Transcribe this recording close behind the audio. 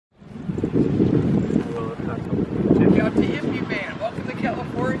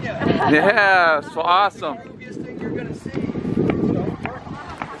Yeah, so awesome. This is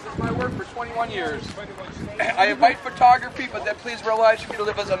my work for 21 years. I invite photography, but then please realize if you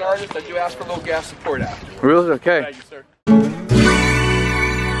live as an artist, I do ask for a little gas support afterwards. Really? Okay. Thank you, sir.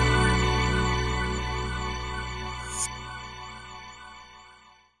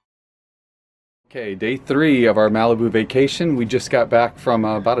 Okay, day 3 of our Malibu vacation. We just got back from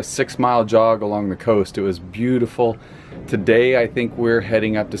about a 6-mile jog along the coast. It was beautiful. Today I think we're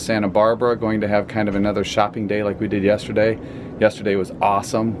heading up to Santa Barbara, going to have kind of another shopping day like we did yesterday. Yesterday was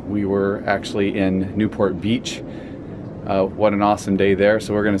awesome. We were actually in Newport Beach. What an awesome day there.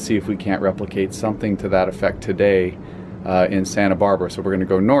 So we're going to see if we can't replicate something to that effect today in Santa Barbara. So we're going to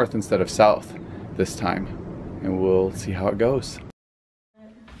go north instead of south this time, and we'll see how it goes.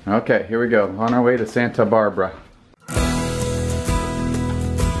 Okay, here we go, on our way to Santa Barbara.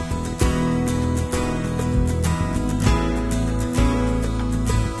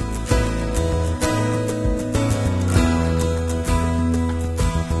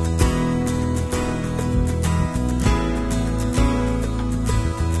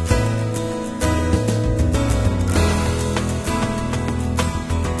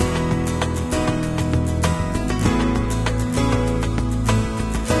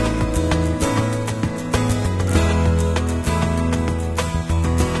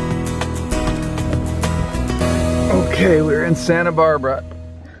 Okay, we're in Santa Barbara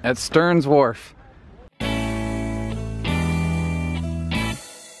at Stearns Wharf.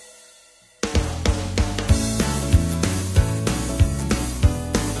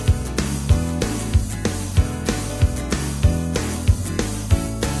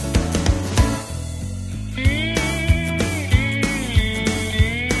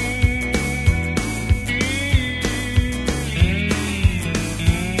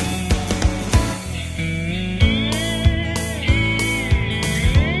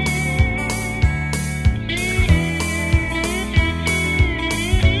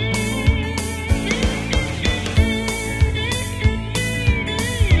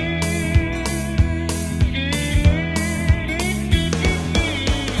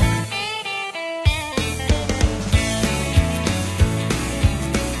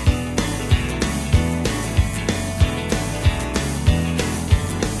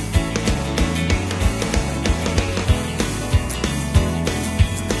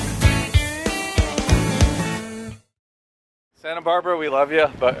 Santa Barbara, we love you,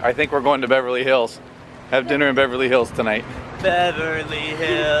 but I think we're going to Beverly Hills. Have dinner in Beverly Hills tonight. Beverly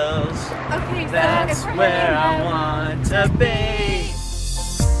Hills, Okay, so that's where I want to be.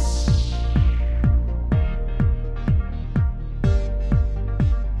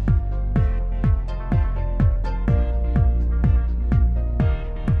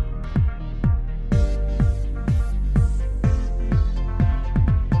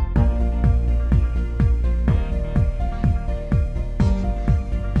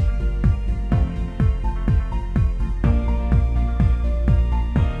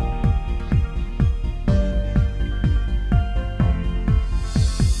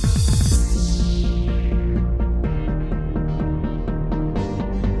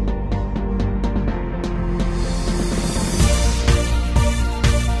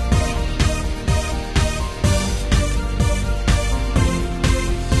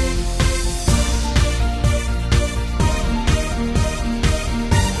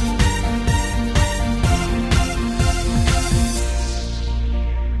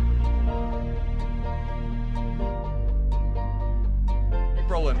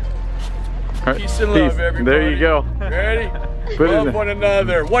 Rolling. Right. Peace and love, everybody. There you go. Ready? Love one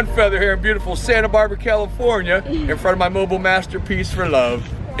another. One feather here in beautiful Santa Barbara, California, in front of my mobile masterpiece for love.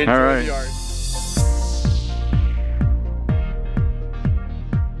 Enjoy All right. the art.